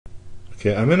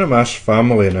Okay, I'm in a mass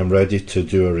family and I'm ready to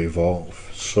do a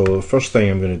revolve. So the first thing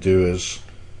I'm going to do is,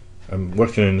 I'm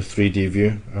working in the 3D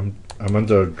view. I'm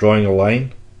under drawing a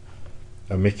line.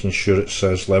 I'm making sure it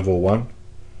says level 1.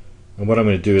 And what I'm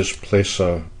going to do is place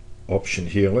a option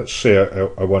here. Let's say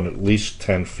I want at least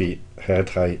 10 feet head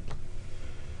height.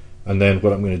 And then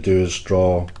what I'm going to do is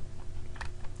draw,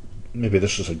 maybe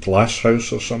this is a glass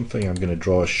house or something. I'm going to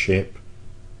draw a shape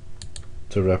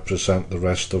to represent the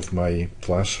rest of my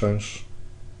glass house.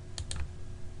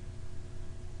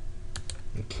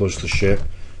 And close the shape.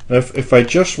 Now if I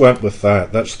just went with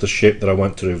that, that's the shape that I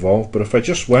want to revolve. But if I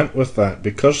just went with that,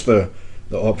 because the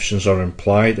options are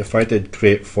implied, if I did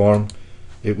create form,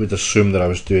 it would assume that I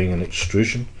was doing an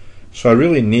extrusion. So I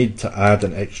really need to add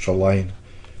an extra line.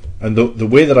 And the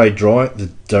way that I draw it,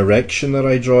 the direction that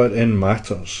I draw it in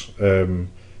matters.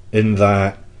 In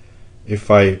that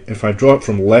if I draw it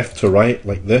from left to right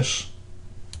like this,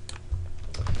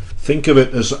 think of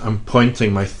it as I'm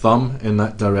pointing my thumb in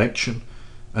that direction,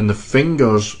 and the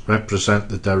fingers represent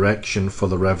the direction for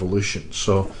the revolution.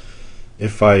 So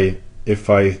if I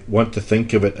want to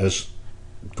think of it as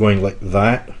going like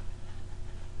that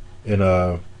in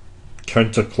a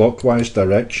counterclockwise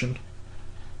direction,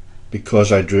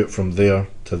 because I drew it from there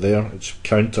to there, it's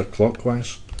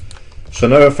counterclockwise. So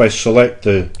now if I select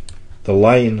the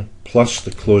line plus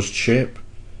the closed shape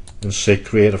and say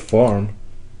create a form,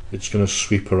 it's going to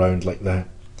sweep around like that.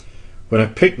 When I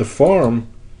pick the form,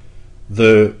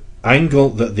 the angle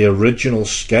that the original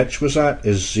sketch was at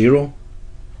is 0,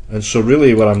 and so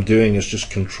really what I'm doing is just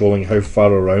controlling how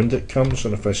far around it comes.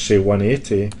 And if I say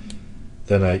 180,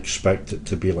 then I expect it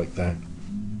to be like that.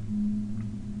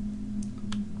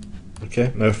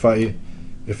 Okay, now if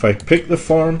I pick the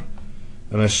form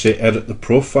and I say edit the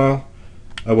profile,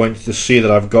 I want you to see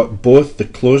that I've got both the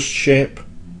closed shape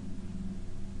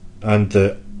and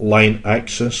the line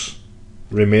axis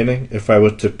remaining. If I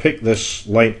were to pick this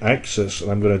line axis, and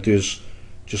I'm going to do is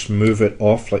just move it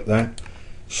off like that,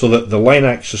 so that the line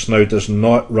axis now does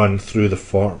not run through the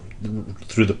form,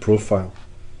 through the profile,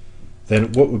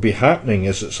 then what would be happening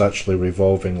is it's actually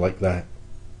revolving like that.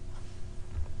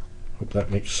 Hope that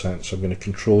makes sense. I'm going to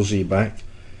Control Z back.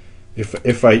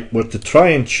 If I were to try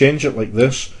and change it like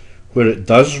this, where it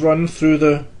does run through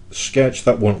the sketch,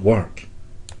 that won't work.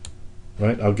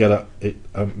 Right? I'll get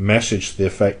a message to the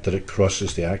effect that it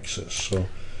crosses the axis. So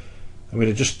I'm going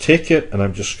to just take it and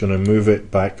I'm just going to move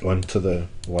it back onto the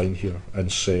line here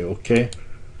and say OK,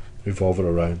 revolve it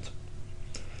around.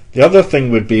 The other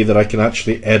thing would be that I can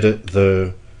actually edit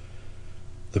the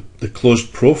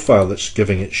closed profile that's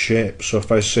giving it shape. So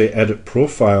if I say edit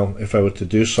profile, if I were to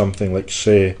do something like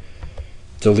say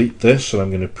delete this, and I'm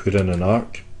going to put in an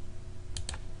arc,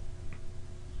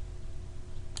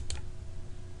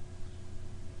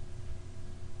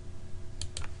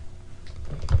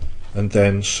 and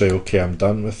then say OK, I'm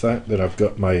done with that, then I've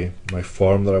got my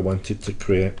form that I wanted to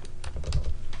create.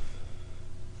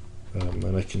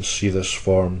 And I can see this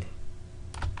form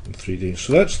in 3D.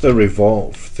 So that's the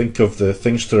revolve. Think of the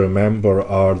things to remember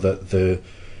are that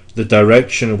the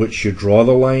direction in which you draw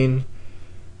the line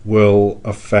will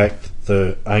affect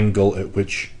the angle at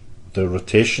which the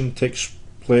rotation takes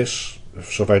place.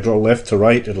 So if I draw left to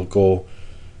right, it'll go,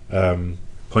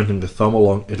 pointing the thumb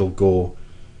along, it'll go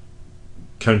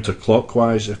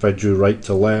counterclockwise. If I drew right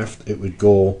to left, it would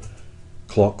go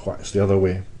clockwise, the other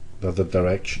way, the other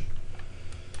direction.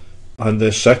 And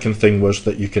the second thing was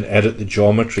that you can edit the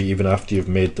geometry even after you've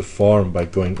made the form by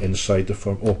going inside the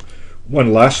form. Oh,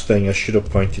 one last thing, I should have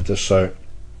pointed this out,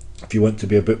 if you want to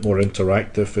be a bit more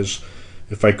interactive, is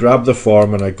if I grab the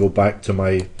form and I go back to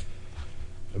my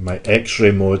X-ray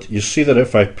mode, you see that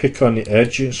if I pick on the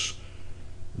edges,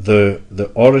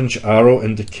 the orange arrow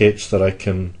indicates that I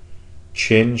can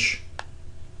change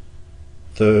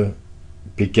the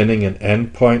beginning and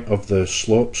end point of the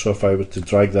slope. So if I were to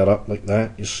drag that up like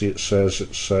that, you see it says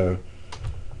it's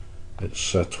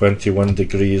 21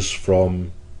 degrees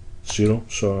from 0.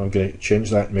 So I'm going to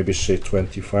change that, maybe say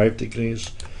 25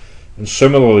 degrees. And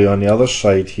similarly on the other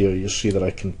side here, you see that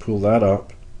I can pull that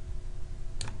up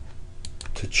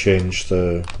to change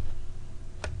the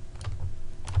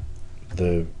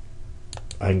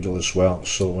angle as well.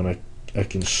 So when I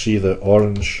can see the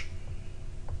orange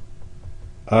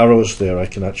arrows there, I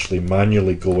can actually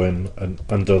manually go in, and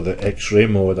under the X-ray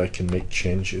mode I can make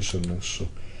changes in this. So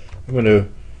I'm going to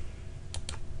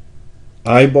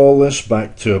eyeball this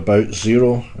back to about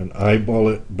 0 and eyeball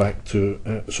it back to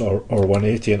or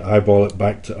 180 and eyeball it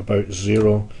back to about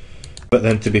 0. But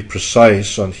then to be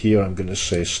precise on here, I'm going to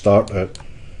say start at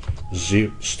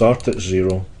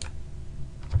 0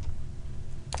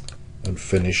 and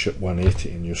finish at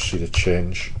 180, and you'll see the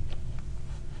change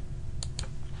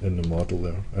in the model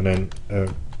there. And then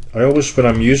I always, when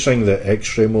I'm using the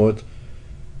X-ray mode,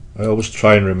 I always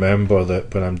try and remember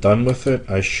that when I'm done with it,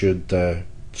 I should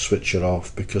switch it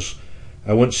off, because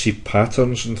I won't see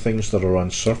patterns and things that are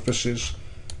on surfaces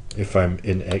if I'm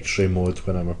in X-ray mode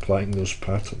when I'm applying those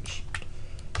patterns.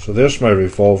 So there's my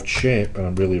revolved shape, and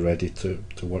I'm really ready to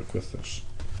work with this.